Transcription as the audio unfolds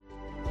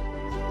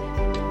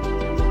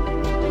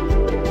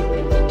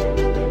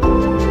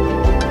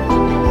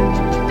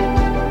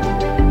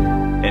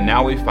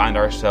now we find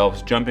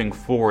ourselves jumping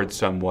forward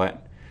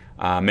somewhat,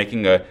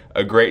 making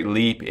a great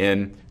leap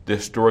in the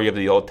story of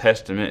the Old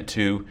Testament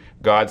to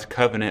God's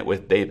covenant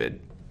with David.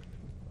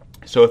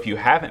 So if you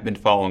haven't been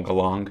following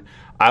along,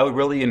 I would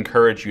really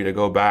encourage you to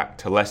go back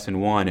to lesson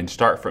 1 and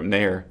start from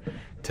there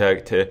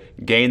to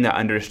gain the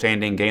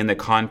understanding, gain the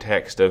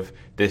context of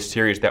this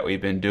series that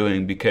we've been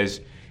doing,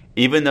 because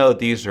even though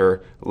these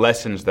are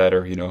lessons that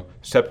are,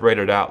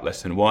 separated out,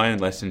 lesson 1,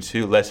 lesson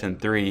 2, lesson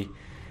 3,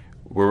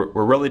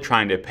 we're really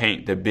trying to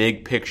paint the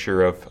big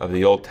picture of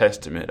the Old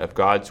Testament, of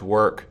God's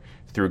work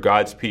through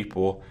God's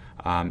people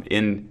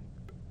in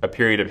a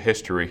period of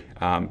history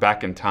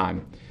back in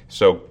time.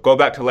 So go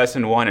back to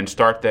lesson 1 and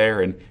start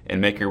there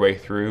and make your way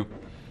through.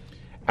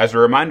 As a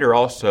reminder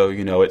also,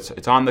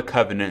 it's on the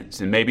covenants,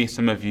 and maybe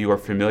some of you are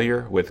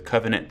familiar with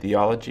covenant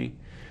theology.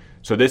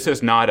 So this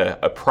is not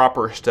a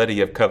proper study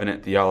of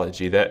covenant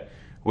theology. That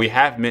we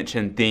have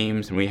mentioned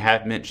themes and we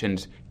have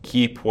mentioned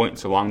key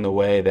points along the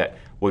way that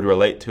would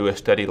relate to a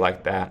study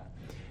like that.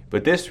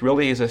 But this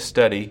really is a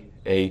study,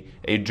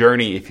 a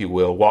journey, if you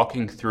will,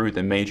 walking through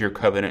the major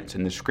covenants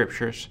in the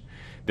Scriptures.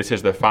 This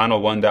is the final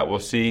one that we'll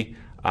see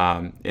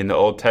in the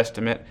Old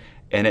Testament,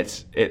 and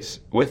it's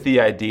with the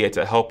idea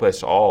to help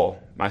us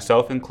all,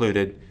 myself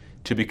included,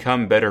 to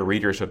become better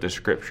readers of the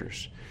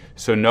Scriptures.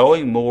 So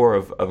knowing more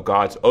of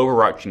God's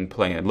overarching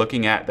plan,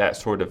 looking at that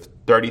sort of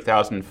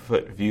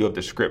 30,000-foot view of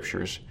the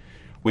Scriptures,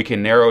 we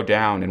can narrow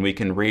down and we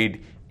can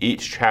read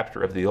each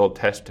chapter of the Old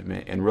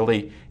Testament and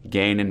really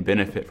gain and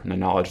benefit from the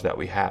knowledge that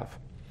we have.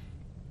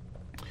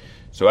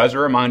 So as a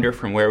reminder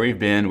from where we've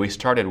been, we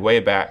started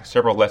way back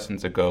several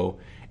lessons ago,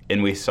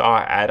 and we saw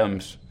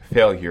Adam's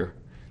failure,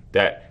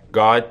 that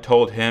God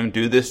told him,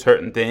 do this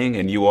certain thing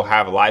and you will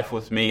have life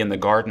with me in the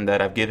garden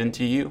that I've given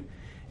to you,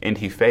 and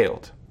he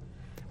failed.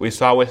 We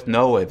saw with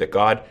Noah that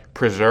God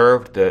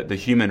preserved the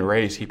human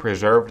race. He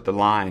preserved the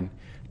line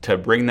to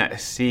bring that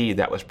seed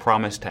that was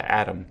promised to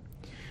Adam.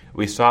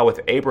 We saw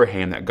with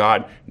Abraham that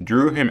God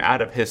drew him out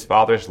of his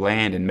father's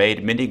land and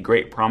made many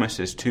great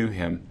promises to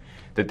him,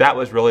 that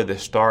was really the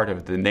start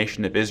of the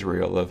nation of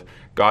Israel, of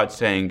God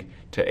saying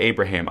to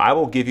Abraham, I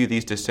will give you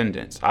these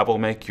descendants. I will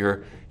make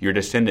your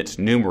descendants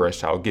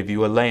numerous. I will give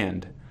you a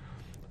land.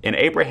 And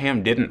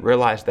Abraham didn't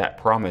realize that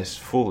promise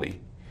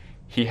fully.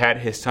 He had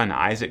his son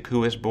Isaac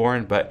who was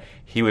born, but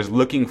he was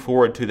looking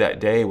forward to that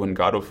day when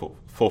God would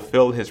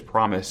fulfill his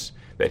promise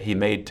that he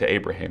made to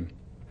Abraham.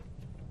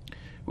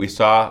 We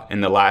saw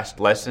in the last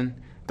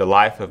lesson the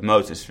life of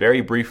Moses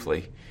very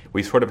briefly.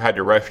 We sort of had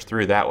to rush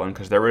through that one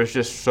because there was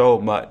just so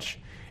much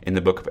in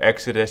the book of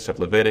Exodus, of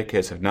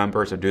Leviticus, of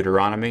Numbers, of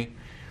Deuteronomy.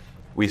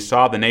 We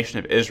saw the nation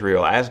of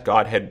Israel, as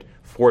God had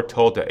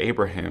foretold to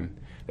Abraham,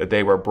 that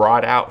they were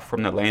brought out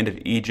from the land of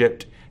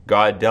Egypt.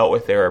 God dealt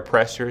with their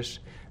oppressors.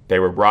 They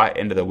were brought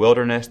into the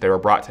wilderness. They were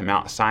brought to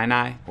Mount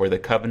Sinai, where the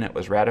covenant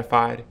was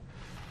ratified.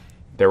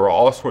 There were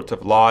all sorts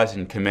of laws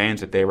and commands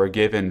that they were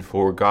given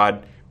for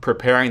God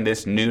preparing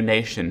this new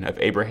nation of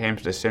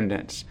Abraham's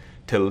descendants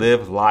to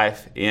live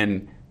life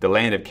in the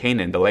land of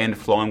Canaan, the land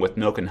flowing with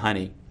milk and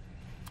honey.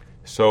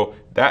 So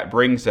that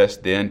brings us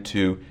then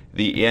to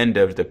the end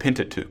of the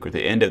Pentateuch, or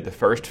the end of the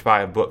first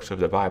 5 books of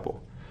the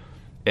Bible.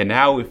 And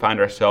now we find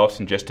ourselves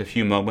in just a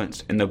few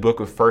moments in the book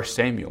of 1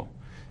 Samuel.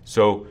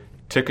 So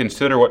to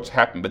consider what's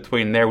happened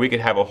between there, we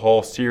could have a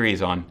whole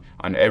series on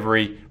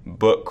every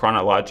book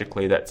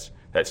chronologically that's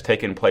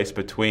taken place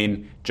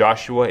between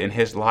Joshua in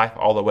his life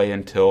all the way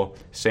until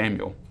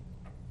Samuel.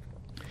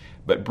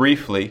 But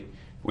briefly,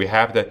 we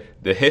have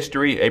the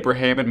history,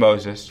 Abraham and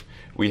Moses.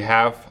 We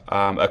have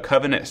a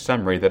covenant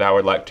summary that I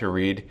would like to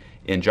read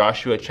in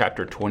Joshua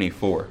chapter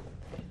 24.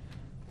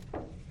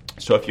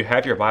 So if you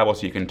have your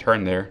Bibles, you can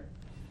turn there.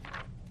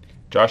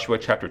 Joshua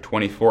chapter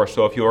 24.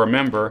 So if you'll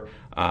remember,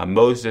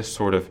 Moses,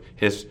 sort of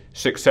his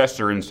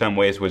successor in some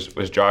ways,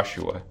 was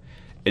Joshua.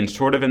 And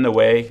sort of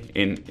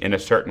in a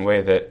certain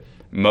way that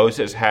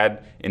Moses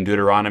had in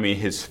Deuteronomy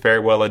his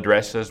farewell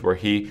addresses where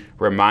he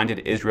reminded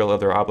Israel of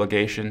their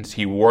obligations.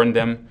 He warned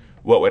them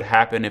what would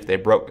happen if they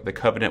broke the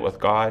covenant with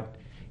God.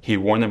 He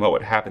warned them what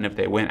would happen if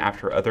they went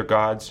after other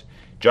gods.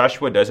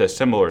 Joshua does a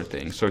similar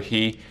thing. So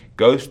he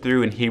goes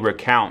through and he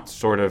recounts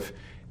sort of,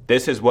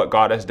 this is what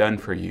God has done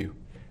for you.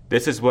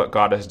 This is what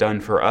God has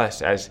done for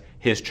us as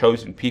his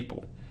chosen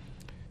people.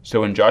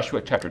 So in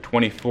Joshua chapter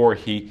 24,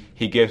 he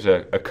gives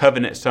a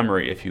covenant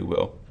summary, if you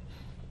will.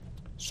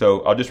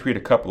 So I'll just read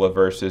a couple of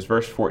verses.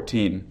 Verse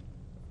 14,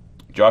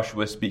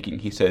 Joshua speaking,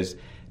 he says,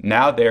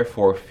 Now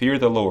therefore fear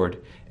the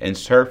Lord, and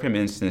serve him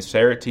in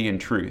sincerity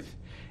and truth,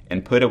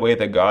 and put away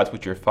the gods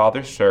which your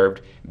fathers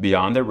served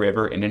beyond the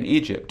river and in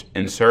Egypt,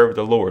 and serve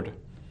the Lord.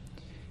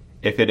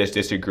 If it is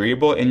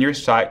disagreeable in your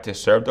sight to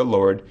serve the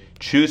Lord,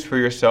 choose for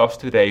yourselves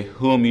today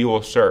whom you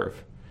will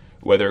serve,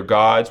 whether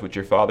gods which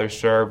your fathers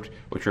served,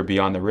 which were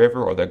beyond the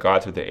river, or the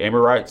gods of the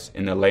Amorites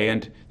in the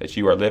land that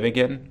you are living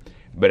in.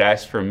 But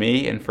as for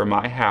me and for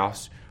my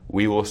house,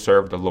 we will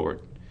serve the Lord.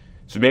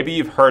 So maybe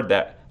you've heard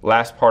that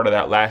last part of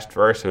that last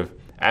verse of,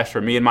 as for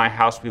me and my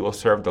house, we will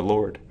serve the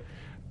Lord.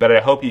 But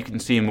I hope you can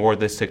see more of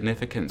the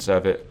significance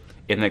of it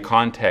in the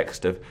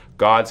context of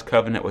God's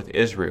covenant with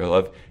Israel,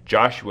 of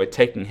Joshua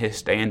taking his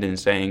stand and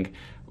saying,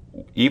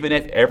 even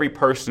if every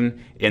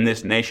person in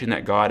this nation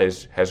that God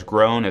has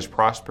grown, has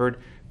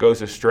prospered,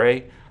 goes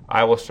astray,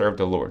 I will serve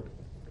the Lord.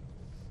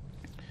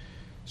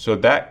 So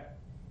that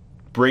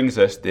brings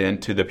us then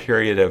to the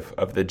period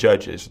of the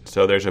Judges.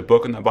 So there's a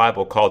book in the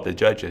Bible called the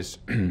Judges,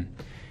 and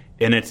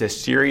it's a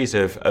series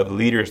of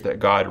leaders that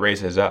God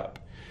raises up.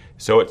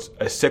 So it's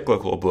a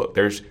cyclical book.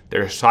 There's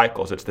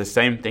cycles. It's the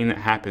same thing that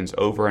happens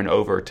over and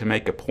over to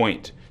make a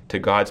point to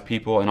God's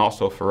people and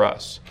also for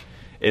us.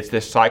 It's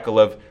this cycle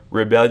of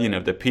rebellion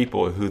of the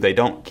people who they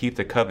don't keep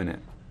the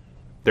covenant.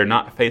 They're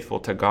not faithful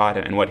to God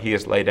and what he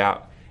has laid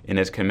out in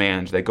his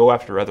commands. They go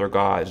after other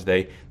gods.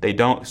 They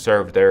don't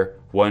serve their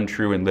one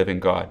true and living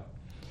God.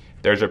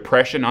 There's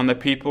oppression on the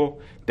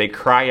people. They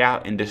cry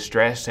out in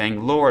distress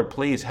saying, Lord,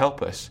 please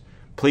help us.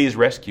 Please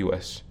rescue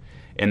us.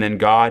 And then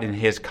God, in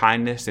his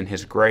kindness and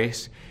his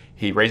grace,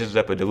 he raises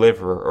up a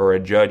deliverer or a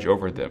judge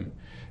over them.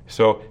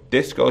 So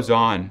this goes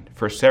on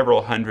for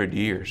several hundred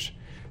years.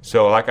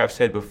 So like I've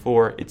said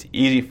before, it's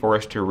easy for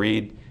us to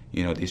read,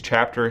 these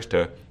chapters,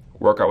 to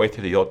work our way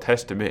through the Old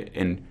Testament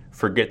and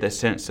forget the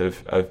sense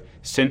of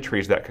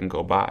centuries that can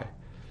go by.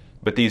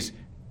 But these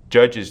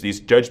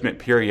judgment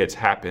periods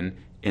happen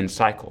in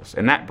cycles.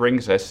 And that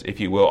brings us, if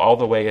you will, all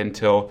the way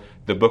until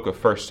the book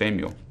of 1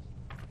 Samuel.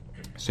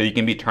 So you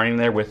can be turning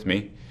there with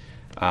me.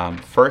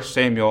 1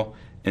 Samuel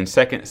and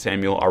 2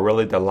 Samuel are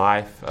really the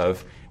life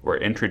of, we're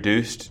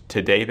introduced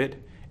to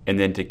David and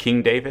then to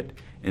King David.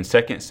 And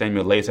 2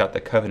 Samuel lays out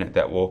the covenant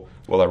that we'll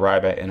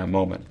arrive at in a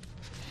moment.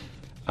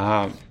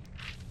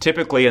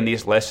 Typically in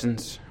these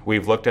lessons,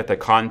 we've looked at the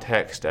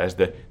context as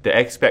the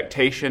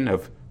expectation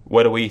of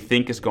what do we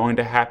think is going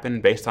to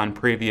happen based on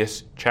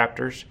previous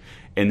chapters,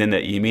 and then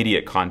the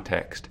immediate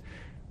context.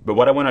 But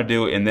what I want to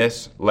do in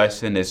this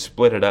lesson is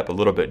split it up a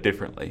little bit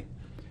differently.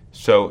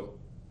 So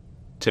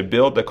to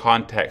build the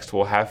context,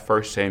 we'll have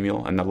 1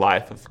 Samuel and the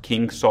life of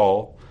King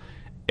Saul,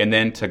 and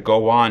then to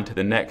go on to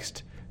the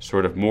next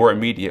sort of more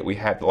immediate, we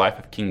have the life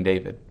of King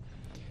David.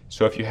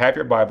 So if you have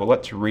your Bible,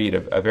 let's read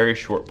a very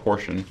short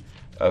portion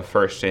of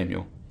 1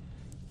 Samuel.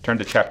 Turn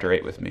to chapter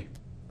 8 with me.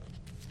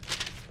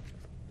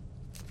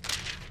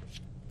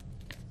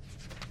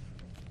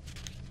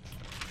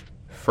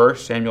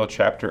 First Samuel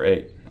chapter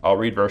 8. I'll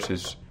read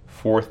verses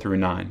 4 through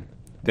 9.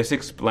 This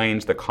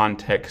explains the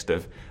context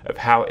of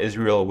how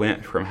Israel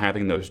went from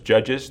having those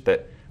judges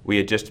that we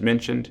had just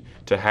mentioned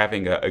to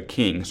having a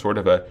king, sort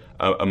of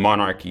a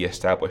monarchy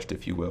established,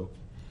 if you will.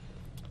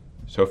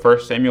 So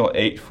 1 Samuel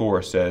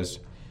 8:4 says,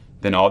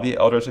 Then all the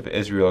elders of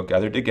Israel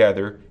gathered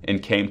together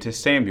and came to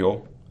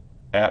Samuel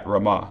at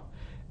Ramah.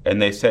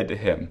 And they said to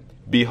him,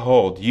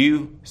 Behold,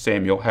 you,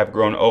 Samuel, have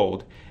grown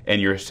old,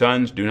 and your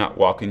sons do not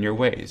walk in your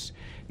ways.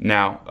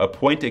 Now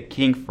appoint a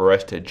king for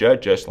us to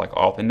judge us like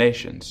all the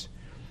nations.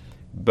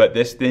 But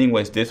this thing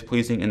was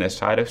displeasing in the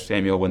sight of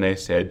Samuel when they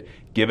said,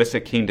 Give us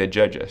a king to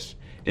judge us.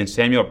 And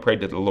Samuel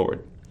prayed to the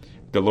Lord.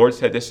 The Lord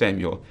said to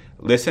Samuel,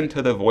 Listen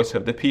to the voice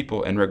of the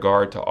people in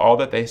regard to all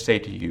that they say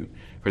to you,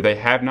 for they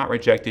have not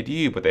rejected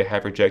you, but they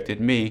have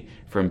rejected me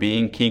from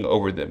being king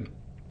over them,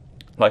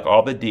 like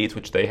all the deeds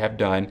which they have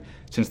done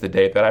since the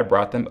day that I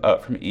brought them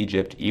up from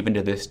Egypt, even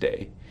to this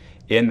day,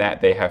 in that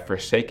they have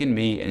forsaken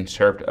me and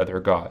served other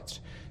gods.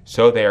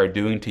 So they are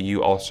doing to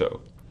you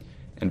also.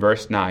 In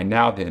verse 9,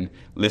 Now then,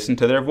 listen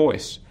to their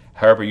voice.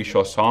 However, you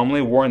shall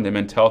solemnly warn them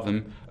and tell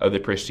them of the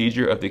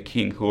procedure of the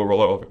king who will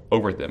rule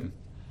over them.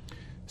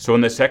 So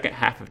in the second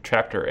half of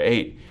chapter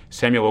 8,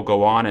 Samuel will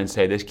go on and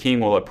say, this king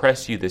will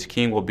oppress you, this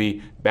king will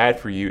be bad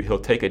for you, he'll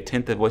take a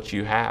tenth of what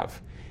you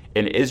have.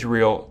 And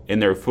Israel, in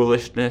their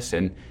foolishness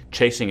and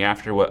chasing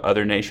after what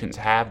other nations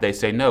have, they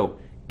say, no,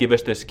 give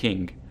us this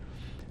king.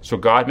 So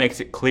God makes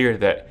it clear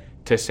that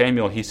to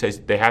Samuel, he says,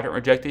 they haven't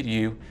rejected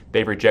you,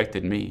 they've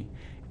rejected me.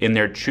 In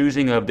their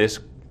choosing of this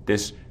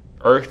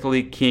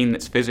earthly king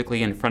that's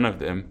physically in front of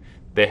them,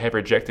 they have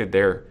rejected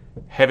their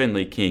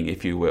heavenly king,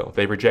 if you will.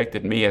 They've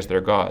rejected me as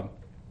their God.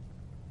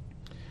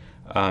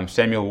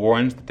 Samuel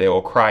warns that they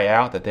will cry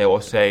out, that they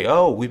will say,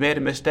 oh, we made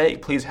a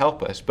mistake, please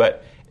help us.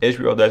 But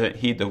Israel doesn't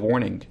heed the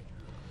warning.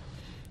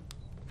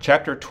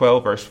 Chapter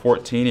 12, verse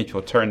 14, if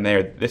you'll turn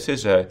there, this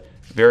is a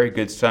very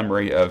good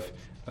summary of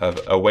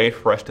a way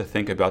for us to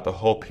think about the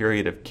whole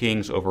period of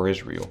kings over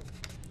Israel.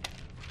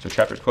 So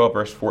chapter 12,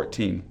 verse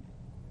 14,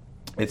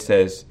 it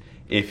says,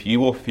 If you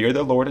will fear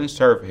the Lord and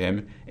serve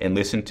him, and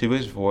listen to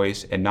his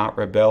voice, and not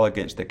rebel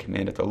against the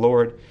command of the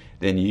Lord,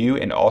 then you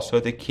and also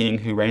the king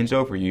who reigns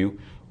over you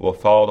will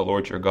follow the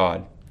Lord your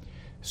God.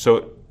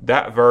 So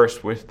that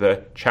verse with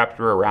the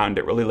chapter around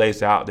it really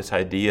lays out this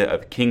idea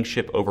of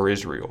kingship over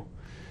Israel.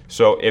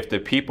 So if the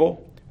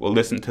people will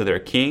listen to their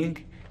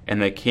king,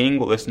 and the king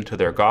will listen to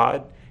their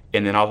God,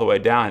 and then all the way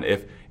down,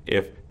 if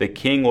the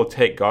king will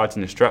take God's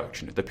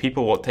instruction, if the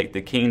people will take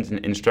the king's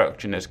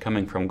instruction as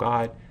coming from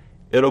God,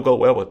 it'll go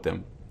well with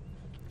them.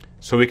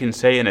 So we can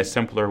say in a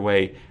simpler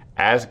way,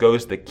 as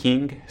goes the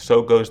king,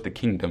 so goes the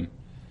kingdom.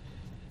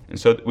 And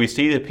so we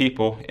see the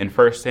people in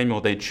 1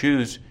 Samuel, they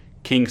choose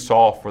King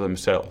Saul for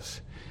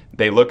themselves.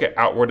 They look at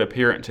outward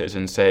appearances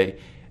and say,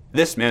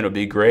 this man would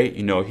be great.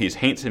 He's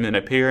handsome in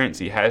appearance.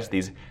 He has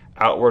these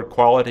outward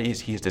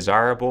qualities. He's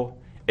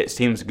desirable. It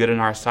seems good in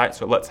our sight,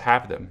 so let's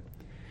have them.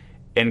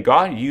 And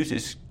God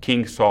uses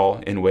King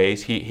Saul in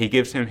ways. He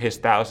gives him his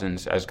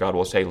thousands, as God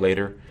will say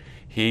later.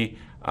 He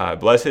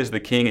blesses the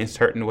king in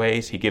certain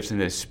ways. He gives him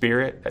his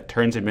spirit that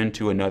turns him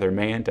into another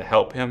man to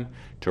help him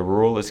to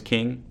rule as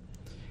king.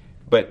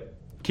 But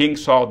King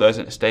Saul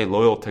doesn't stay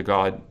loyal to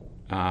God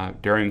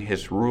during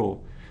his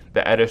rule.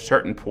 That at a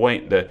certain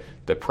point,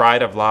 the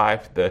pride of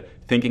life, the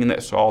thinking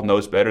that Saul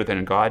knows better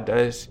than God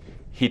does,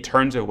 he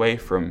turns away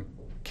from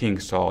King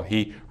Saul.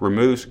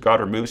 God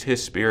removes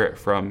his spirit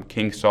from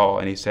King Saul,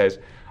 and he says,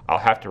 I'll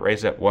have to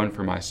raise up one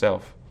for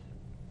myself.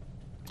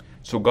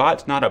 So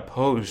God's not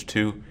opposed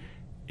to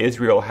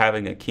Israel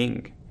having a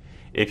king.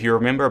 If you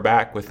remember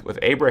back with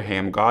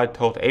Abraham, God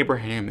told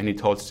Abraham and he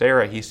told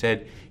Sarah, he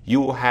said, you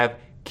will have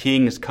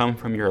kings come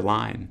from your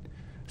line.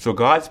 So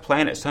God's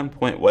plan at some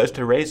point was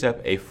to raise up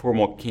a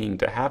formal king,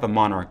 to have a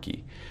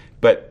monarchy.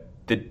 But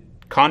the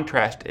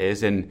contrast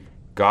is in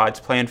God's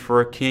plan for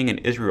a king and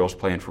Israel's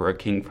plan for a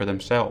king for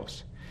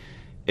themselves.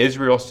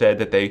 Israel said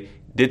that they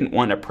didn't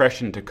want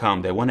oppression to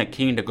come. They want a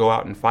king to go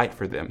out and fight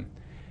for them.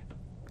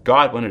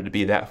 God wanted to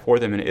be that for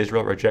them, and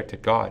Israel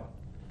rejected God.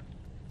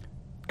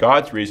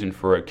 God's reason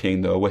for a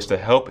king, though, was to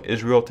help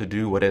Israel to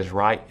do what is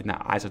right in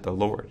the eyes of the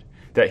Lord.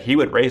 That he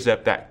would raise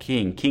up that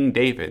king, King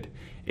David,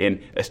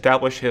 and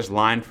establish his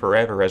line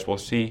forever, as we'll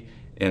see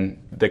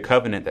in the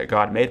covenant that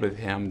God made with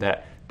him,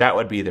 that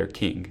would be their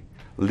king,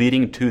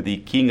 leading to the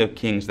King of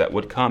Kings that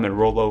would come and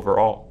rule over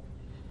all.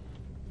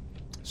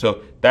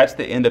 So that's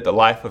the end of the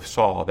life of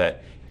Saul,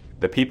 that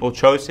the people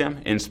chose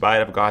him in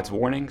spite of God's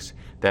warnings,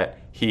 that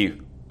he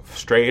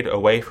strayed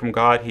away from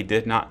God. He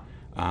did not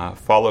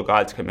follow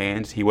God's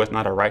commands. He was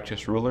not a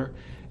righteous ruler,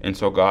 and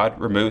so God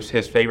removes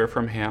his favor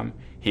from him.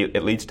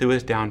 It leads to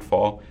his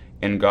downfall,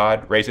 and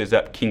God raises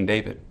up King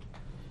David.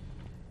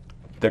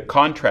 The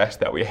contrast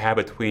that we have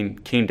between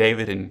King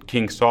David and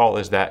King Saul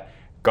is that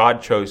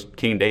God chose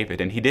King David,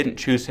 and he didn't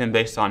choose him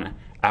based on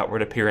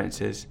outward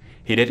appearances.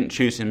 He didn't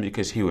choose him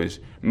because he was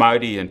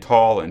mighty and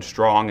tall and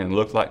strong and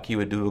looked like he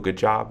would do a good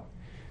job.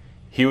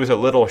 He was a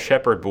little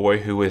shepherd boy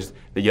who was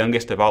the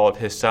youngest of all of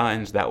his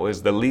sons, that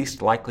was the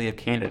least likely of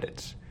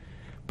candidates.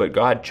 But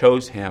God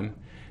chose him.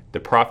 The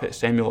prophet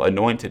Samuel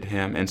anointed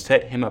him and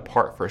set him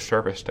apart for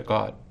service to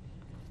God.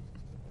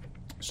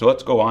 So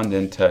let's go on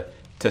then to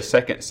 2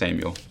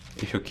 Samuel,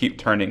 if you'll keep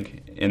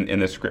turning in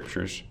the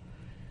scriptures.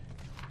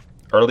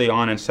 Early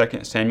on in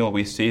 2 Samuel,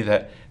 we see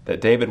that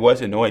David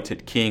was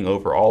anointed king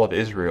over all of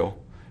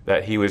Israel,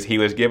 that he was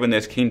given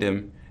this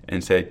kingdom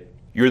and said,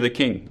 you're the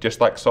king, just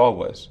like Saul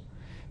was.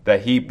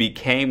 That he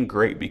became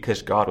great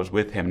because God was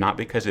with him, not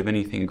because of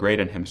anything great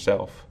in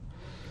himself.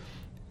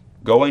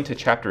 Going to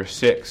chapter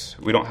 6,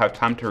 we don't have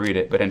time to read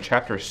it, but in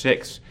chapter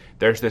 6,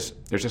 there's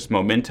this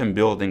momentum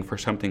building for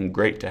something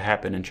great to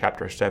happen in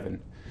chapter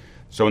 7.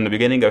 So in the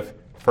beginning of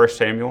 1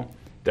 Samuel,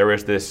 there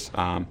was this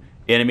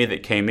enemy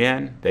that came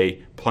in.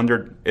 They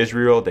plundered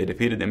Israel. They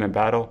defeated them in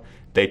battle.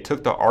 They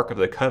took the Ark of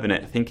the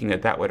Covenant thinking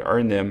that would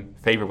earn them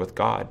favor with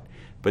God.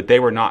 But they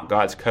were not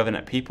God's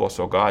covenant people,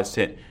 so God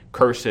sent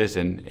curses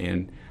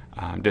and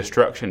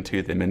destruction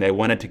to them, and they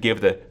wanted to give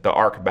the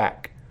Ark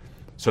back.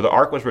 So the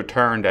Ark was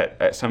returned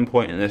at some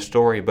point in this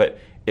story, but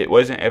it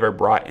wasn't ever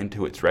brought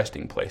into its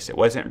resting place. It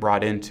wasn't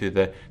brought into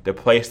the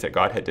place that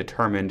God had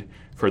determined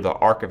for the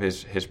Ark of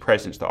his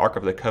presence, the Ark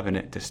of the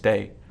Covenant, to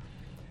stay.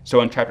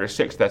 So in chapter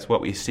 6, that's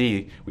what we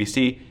see. We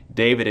see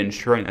David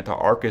ensuring that the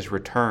Ark is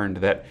returned,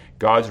 that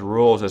God's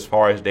rules, as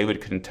far as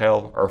David can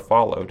tell, are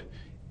followed,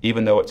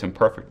 even though it's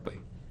imperfectly.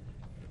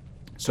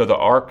 So the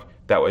Ark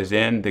that was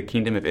in the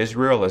kingdom of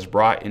Israel is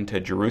brought into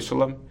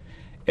Jerusalem,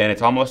 and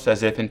it's almost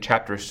as if in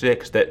chapter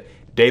 6 that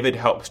David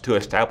helps to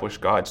establish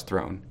God's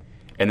throne.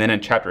 And then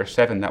in chapter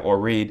 7 that we'll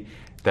read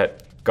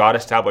that God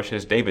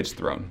establishes David's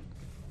throne.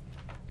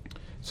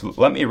 So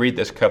let me read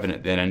this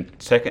covenant then in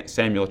 2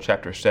 Samuel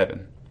chapter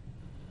 7.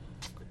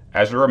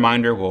 As a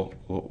reminder,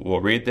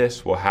 we'll read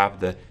this, we'll have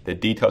the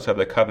details of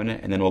the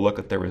covenant, and then we'll look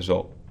at the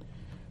result.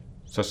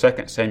 So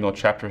 2 Samuel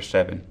chapter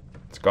 7,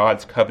 it's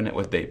God's covenant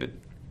with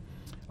David.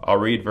 I'll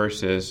read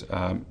verses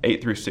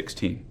 8 through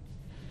 16.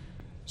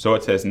 So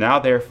it says, Now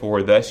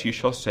therefore, thus you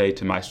shall say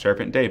to my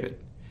servant David,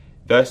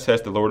 Thus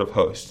says the Lord of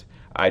hosts,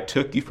 I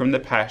took you from the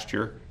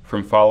pasture,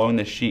 from following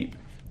the sheep,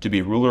 to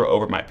be ruler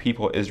over my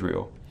people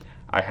Israel.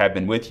 I have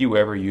been with you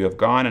wherever you have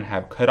gone, and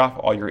have cut off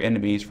all your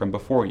enemies from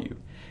before you.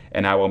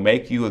 And I will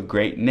make you a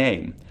great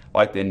name,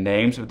 like the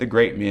names of the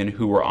great men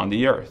who were on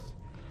the earth.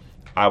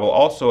 I will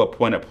also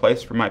appoint a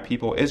place for my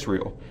people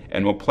Israel,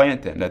 and will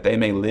plant them, that they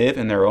may live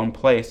in their own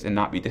place and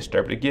not be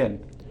disturbed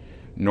again.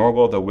 Nor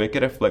will the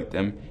wicked afflict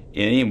them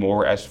any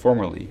more as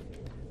formerly.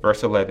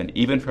 Verse 11,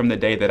 Even from the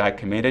day that I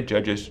commanded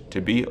judges to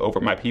be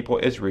over my people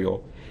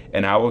Israel,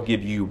 and I will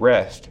give you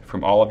rest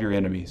from all of your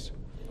enemies.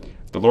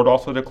 The Lord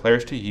also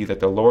declares to you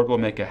that the Lord will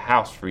make a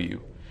house for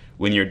you.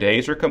 When your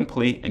days are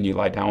complete and you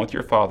lie down with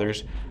your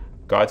fathers,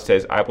 God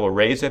says, I will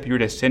raise up your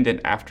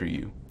descendant after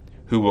you,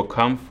 who will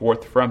come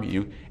forth from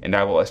you, and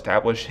I will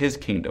establish his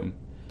kingdom.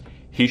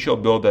 He shall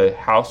build a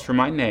house for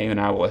my name,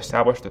 and I will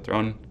establish the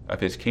throne of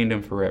his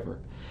kingdom forever.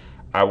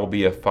 I will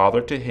be a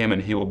father to him,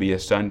 and he will be a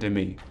son to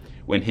me.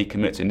 When he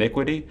commits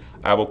iniquity,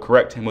 I will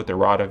correct him with the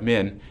rod of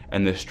men,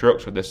 and the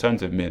strokes of the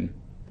sons of men.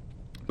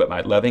 But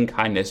my loving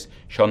kindness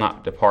shall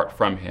not depart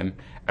from him,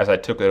 as I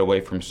took it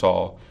away from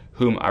Saul,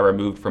 whom I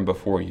removed from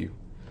before you.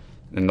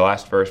 And the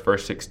last verse,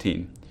 verse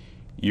 16.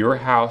 Your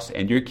house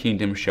and your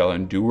kingdom shall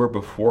endure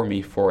before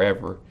me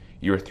forever.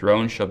 Your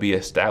throne shall be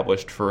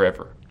established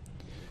forever.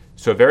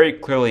 So very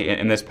clearly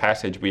in this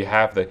passage, we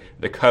have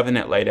the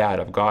covenant laid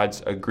out of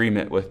God's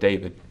agreement with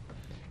David.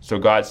 So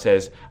God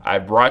says,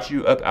 I've brought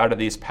you up out of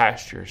these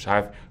pastures.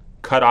 I've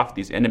cut off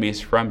these enemies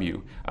from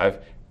you.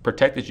 I've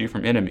protected you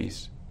from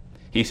enemies.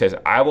 He says,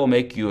 I will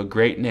make you a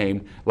great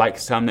name like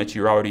some that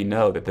you already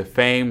know, that the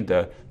fame,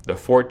 the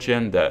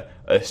fortune, the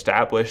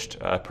established,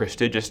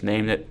 prestigious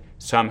name that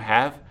some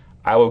have,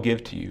 I will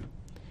give to you.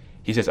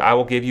 He says, I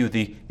will give you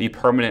the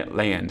permanent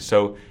land.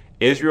 So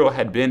Israel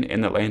had been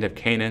in the land of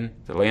Canaan,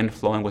 the land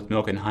flowing with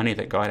milk and honey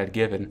that God had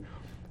given,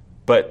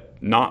 but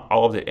not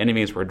all of the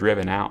enemies were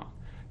driven out.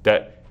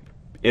 That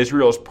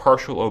Israel's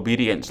partial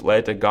obedience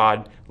led to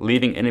God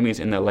leaving enemies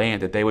in the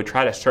land, that they would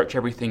try to search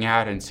everything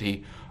out and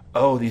see,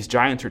 oh, these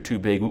giants are too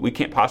big. We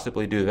can't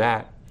possibly do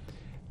that.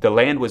 The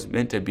land was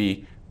meant to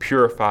be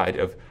purified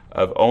of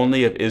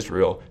only of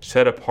Israel,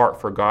 set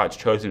apart for God's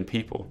chosen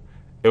people.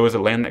 It was a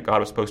land that God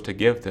was supposed to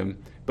give them,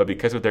 but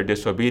because of their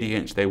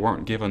disobedience, they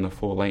weren't given the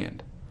full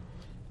land.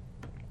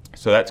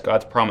 So that's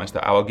God's promise,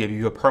 that I will give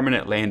you a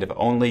permanent land of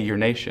only your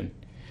nation.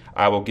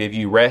 I will give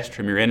you rest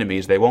from your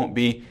enemies. They won't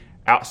be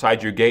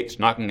outside your gates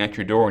knocking at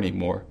your door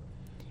anymore.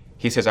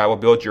 He says, I will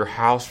build your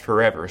house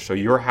forever. So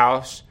your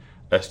house,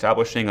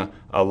 establishing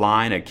a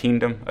line, a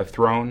kingdom, a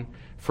throne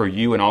for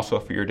you and also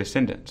for your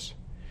descendants.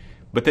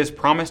 But this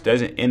promise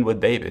doesn't end with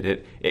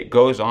David. It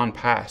goes on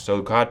past.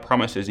 So God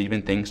promises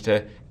even things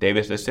to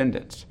David's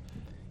descendants.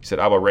 He said,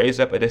 I will raise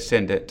up a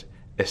descendant,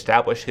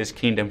 establish his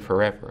kingdom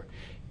forever.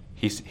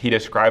 He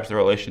describes the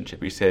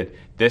relationship. He said,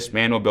 this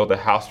man will build a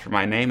house for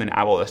my name, and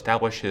I will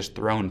establish his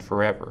throne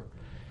forever.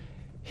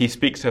 He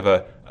speaks of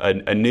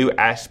a new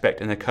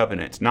aspect in the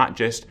covenant. It's not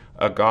just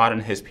a God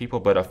and his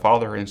people, but a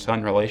father and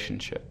son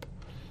relationship.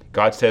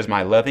 God says,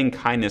 my loving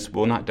kindness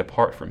will not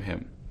depart from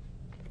him.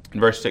 In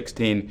verse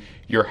 16,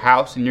 your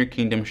house and your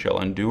kingdom shall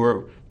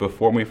endure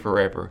before me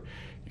forever.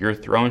 Your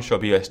throne shall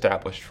be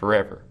established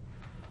forever.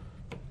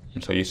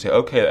 And so you say,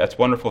 okay, that's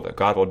wonderful that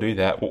God will do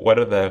that. What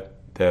are the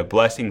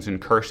blessings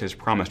and curses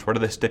promised? What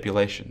are the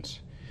stipulations?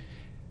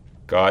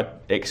 God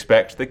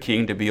expects the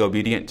king to be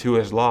obedient to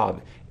his law.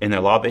 In the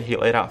law that he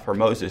laid out for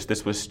Moses,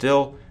 this was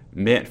still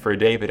meant for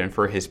David and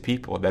for his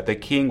people, that the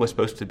king was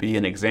supposed to be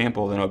an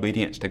example in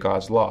obedience to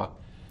God's law,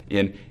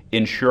 in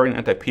ensuring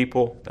that the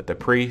people, that the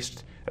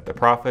priests, that the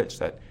prophets,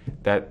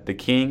 that the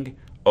king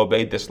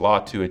obeyed this law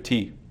to a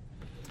T.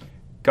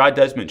 God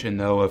does mention,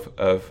 though,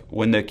 of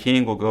when the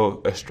king will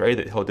go astray,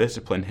 that he'll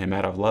discipline him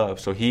out of love.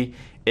 So he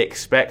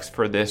expects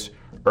for this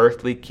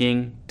earthly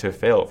king to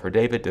fail, for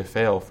David to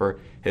fail, for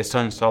his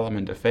son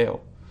Solomon to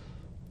fail.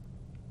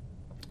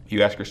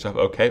 You ask yourself,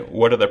 okay,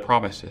 what are the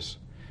promises?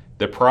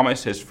 The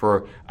promise is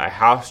for a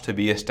house to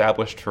be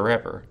established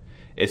forever.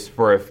 It's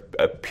for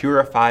a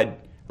purified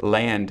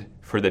land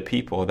for the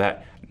people,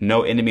 that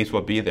no enemies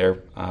will be there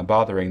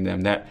bothering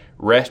them, that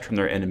rest from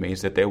their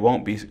enemies, that they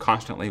won't be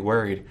constantly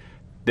worried.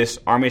 This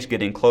army's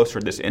getting closer,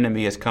 this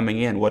enemy is coming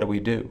in, what do we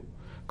do?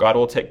 God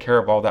will take care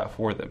of all that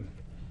for them.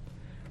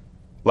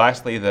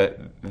 Lastly,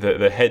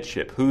 the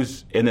headship.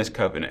 Who's in this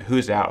covenant?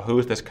 Who's out? Who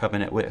is this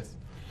covenant with?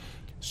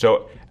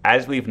 So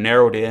as we've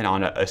narrowed in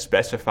on a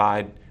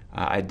specified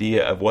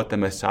idea of what the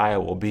Messiah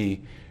will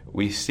be,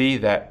 we see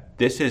that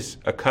this is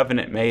a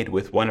covenant made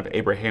with one of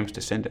Abraham's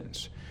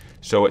descendants.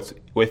 So it's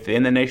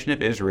within the nation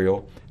of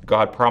Israel.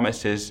 God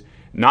promises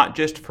not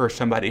just for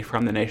somebody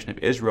from the nation of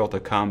Israel to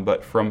come,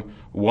 but from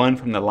one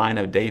from the line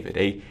of David,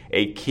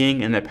 a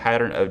king in the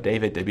pattern of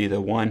David, to be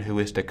the one who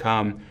is to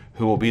come,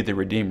 who will be the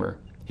Redeemer.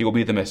 He will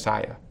be the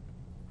Messiah.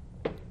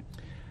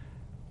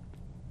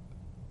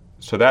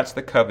 So that's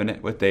the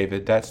covenant with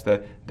David. That's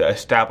the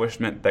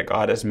establishment that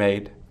God has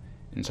made.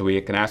 And so we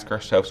can ask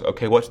ourselves,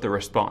 okay, what's the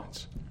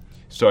response?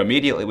 So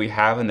immediately we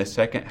have in the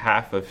second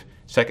half of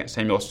 2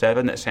 Samuel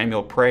 7 that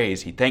Samuel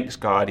prays. He thanks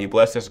God. He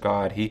blesses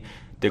God. He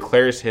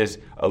declares his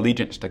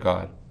allegiance to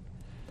God.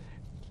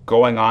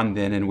 Going on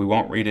then, and we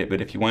won't read it,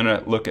 but if you want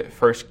to look at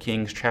 1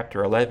 Kings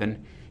chapter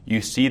 11,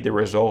 you see the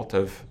result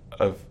of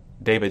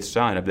David's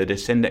son, of the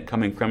descendant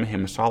coming from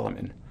him,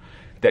 Solomon.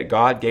 That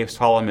God gave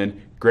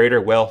Solomon greater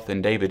wealth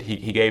than David.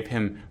 He gave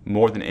him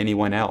more than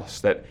anyone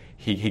else. That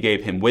he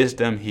gave him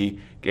wisdom. He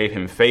gave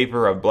him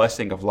favor, of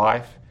blessing of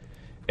life.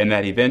 And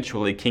that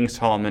eventually King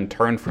Solomon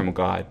turned from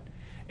God.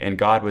 And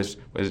God was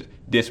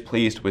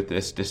displeased with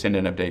this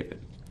descendant of David.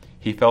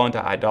 He fell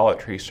into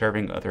idolatry,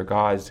 serving other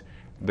gods,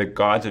 the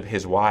gods of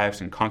his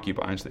wives and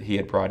concubines that he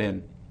had brought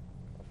in.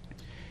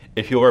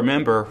 If you'll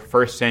remember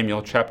 1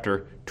 Samuel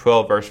chapter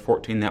 12, verse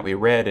 14 that we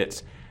read,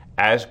 it's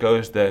as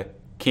goes the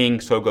king,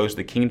 so goes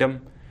the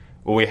kingdom.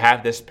 Well, we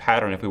have this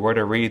pattern. If we were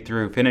to read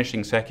through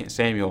finishing 2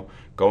 Samuel,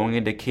 going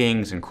into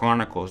Kings and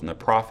Chronicles and the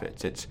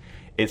prophets,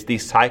 it's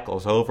these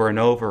cycles over and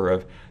over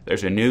of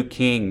there's a new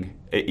king.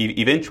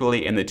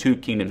 Eventually, in the two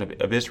kingdoms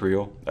of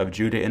Israel, of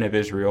Judah and of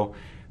Israel,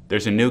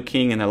 there's a new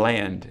king in the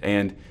land.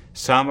 And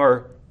some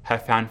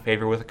have found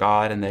favor with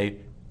God and they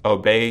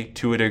obey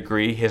to a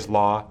degree his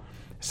law.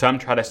 Some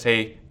try to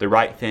say the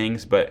right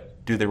things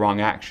but do the wrong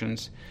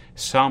actions.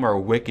 Some are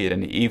wicked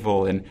and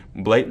evil and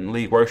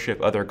blatantly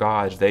worship other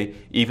gods. They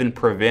even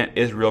prevent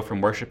Israel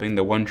from worshiping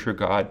the one true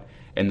God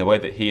in the way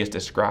that he is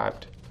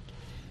described.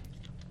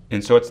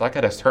 And so it's like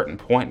at a certain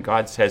point,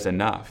 God says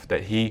enough,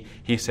 that he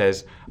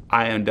says,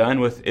 I am done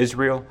with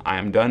Israel. I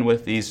am done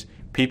with these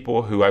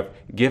people who I've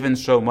given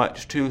so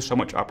much to, so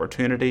much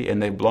opportunity,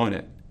 and they've blown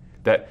it,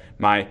 that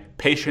my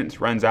patience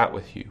runs out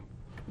with you.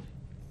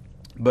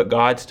 But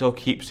God still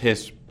keeps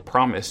his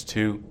promise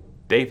to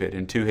David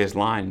and to his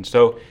line.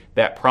 So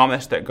that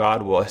promise that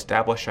God will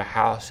establish a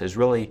house is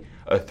really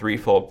a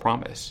threefold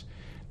promise.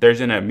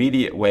 There's an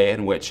immediate way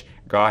in which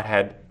God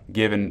had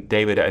given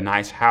David a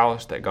nice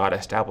house, that God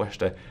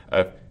established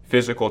a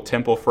physical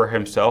temple for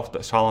himself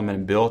that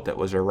Solomon built that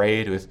was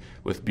arrayed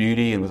with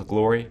beauty and with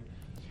glory,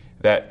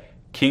 that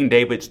King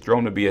David's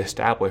throne would be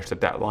established,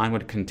 that line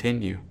would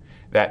continue,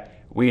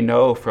 that we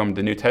know from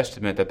the New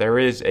Testament that there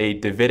is a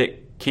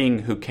Davidic king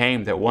who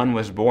came, that one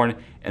was born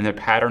in the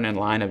pattern and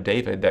line of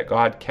David, that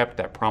God kept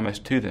that promise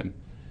to them.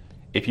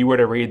 If you were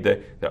to read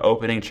the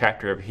opening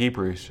chapter of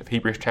Hebrews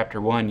chapter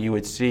 1, you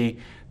would see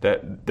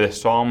that the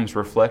Psalms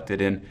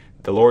reflected in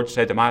the Lord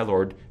said to my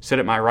Lord, sit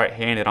at my right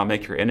hand and I'll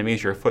make your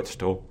enemies your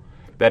footstool.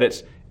 That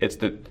it's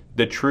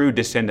the true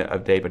descendant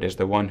of David is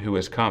the one who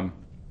has come.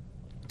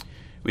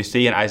 We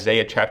see in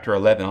Isaiah chapter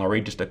 11, I'll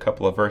read just a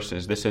couple of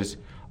verses. This is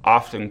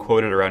often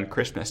quoted around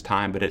Christmas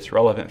time, but it's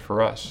relevant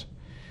for us.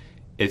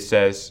 It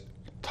says,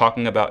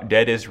 talking about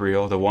dead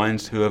Israel, the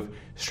ones who have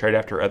strayed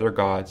after other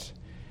gods,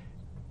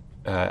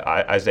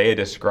 Isaiah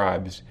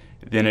describes,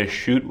 then a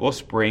shoot will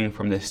spring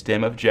from the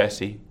stem of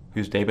Jesse,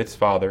 who's David's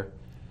father,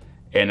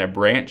 and a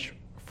branch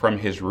from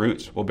his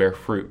roots will bear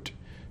fruit.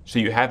 So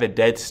you have a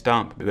dead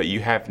stump, but you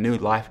have new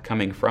life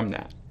coming from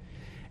that.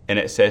 And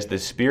it says, the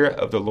Spirit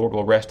of the Lord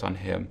will rest on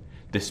him,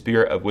 the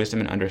Spirit of wisdom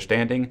and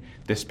understanding,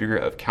 the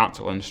Spirit of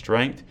counsel and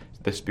strength,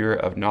 the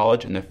Spirit of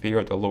knowledge and the fear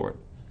of the Lord.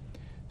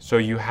 So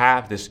you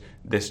have this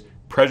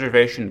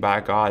preservation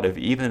by God of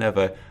even of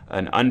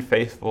an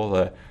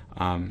unfaithful,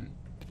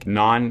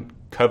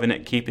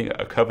 non-covenant keeping,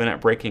 a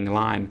covenant breaking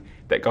line,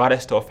 that God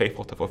is still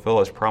faithful to fulfill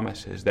his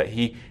promises, that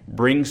he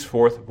brings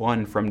forth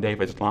one from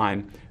David's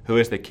line who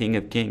is the King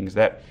of Kings.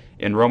 That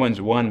in Romans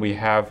 1 we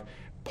have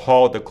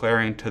Paul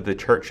declaring to the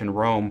church in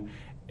Rome,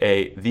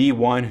 the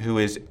one who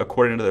is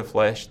according to the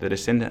flesh, the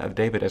descendant of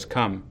David has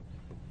come.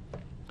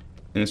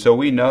 And so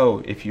we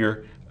know, if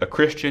you're a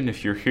Christian,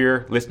 if you're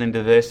here listening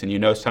to this and you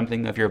know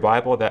something of your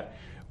Bible, that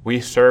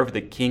we serve the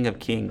King of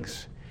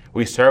Kings.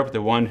 We serve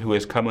the one who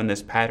has come in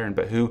this pattern,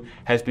 but who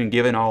has been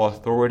given all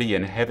authority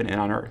in heaven and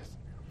on earth.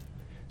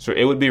 So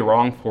it would be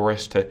wrong for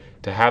us to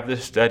have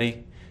this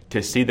study,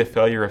 to see the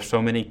failure of so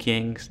many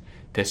kings,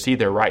 to see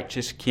the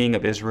righteous King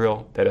of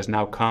Israel that has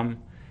now come,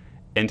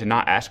 and to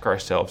not ask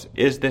ourselves,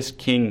 is this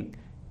king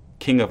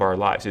of our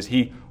lives? Is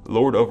he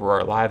Lord over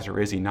our lives, or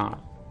is he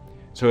not?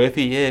 So if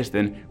he is,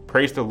 then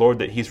praise the Lord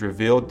that he's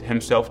revealed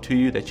himself to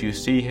you, that you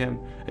see him,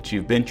 that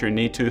you've bent your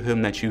knee to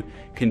him, that you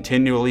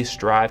continually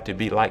strive to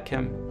be like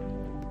him.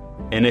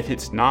 And if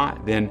it's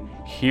not, then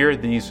hear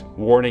these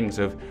warnings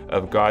of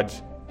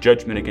God's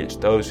judgment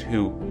against those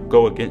who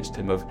go against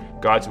him, of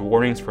God's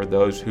warnings for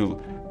those who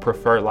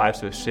prefer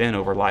lives of sin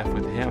over life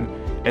with him,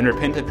 and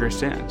repent of your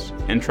sins,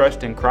 and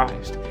trust in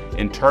Christ,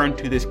 and turn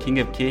to this King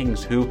of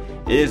Kings who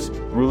is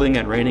ruling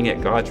and reigning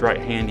at God's right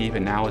hand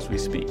even now as we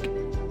speak.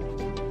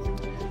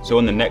 So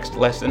in the next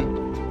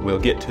lesson, we'll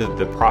get to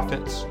the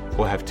prophets.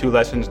 We'll have two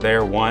lessons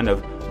there, one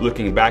of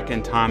looking back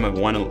in time and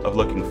one of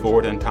looking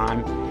forward in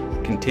time,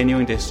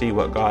 continuing to see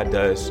what God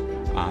does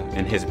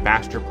in his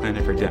master plan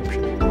of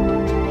redemption.